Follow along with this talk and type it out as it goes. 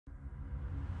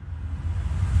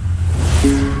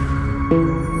In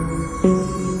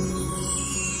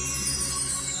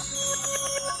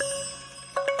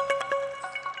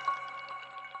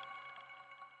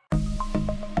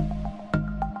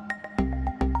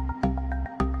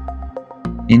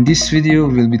this video,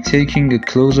 we'll be taking a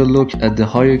closer look at the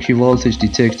Hioki voltage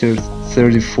detector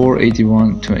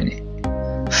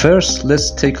 348120. First,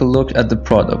 let's take a look at the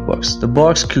product box. The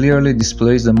box clearly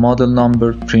displays the model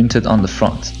number printed on the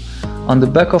front. On the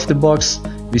back of the box,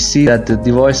 we see that the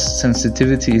device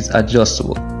sensitivity is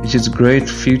adjustable, which is a great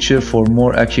feature for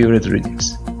more accurate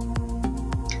readings.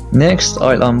 Next,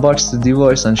 I'll unbox the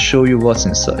device and show you what's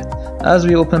inside. As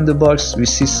we open the box, we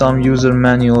see some user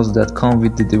manuals that come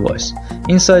with the device.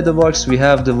 Inside the box, we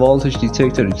have the voltage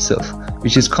detector itself,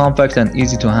 which is compact and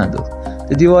easy to handle.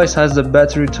 The device has the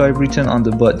battery type written on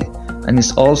the body, and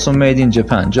is also made in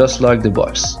Japan, just like the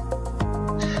box.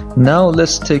 Now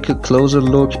let's take a closer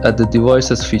look at the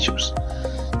device's features.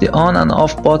 The on and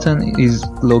off button is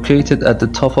located at the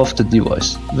top of the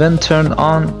device. When turned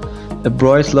on, a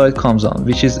bright light comes on,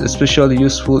 which is especially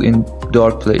useful in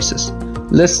dark places.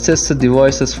 Let's test the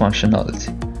device's functionality.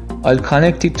 I'll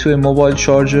connect it to a mobile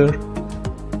charger.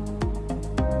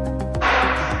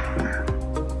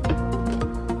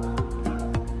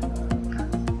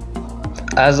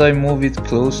 As I move it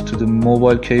close to the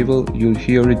mobile cable, you'll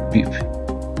hear it beep,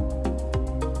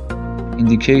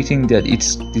 indicating that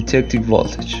it's detecting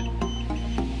voltage.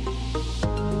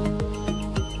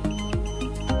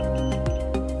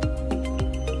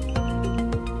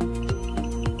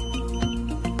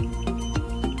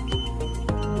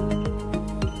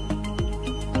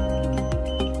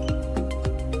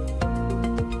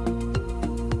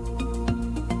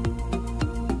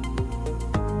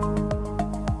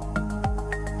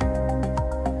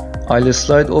 I'll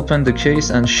slide open the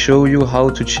case and show you how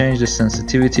to change the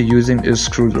sensitivity using a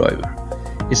screwdriver.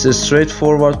 It's a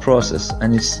straightforward process,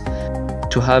 and it's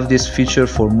to have this feature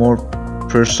for more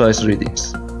precise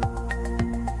readings.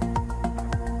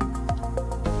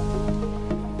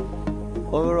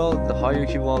 Overall, the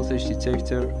Hioki voltage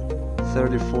detector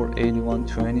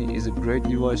 348120 is a great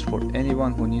device for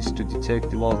anyone who needs to detect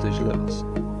the voltage levels.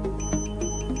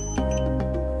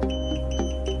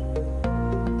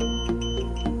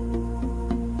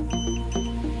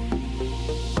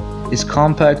 It's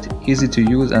compact, easy to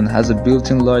use, and has a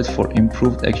built-in light for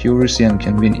improved accuracy and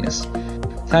convenience.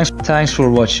 Thanks for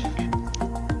watching.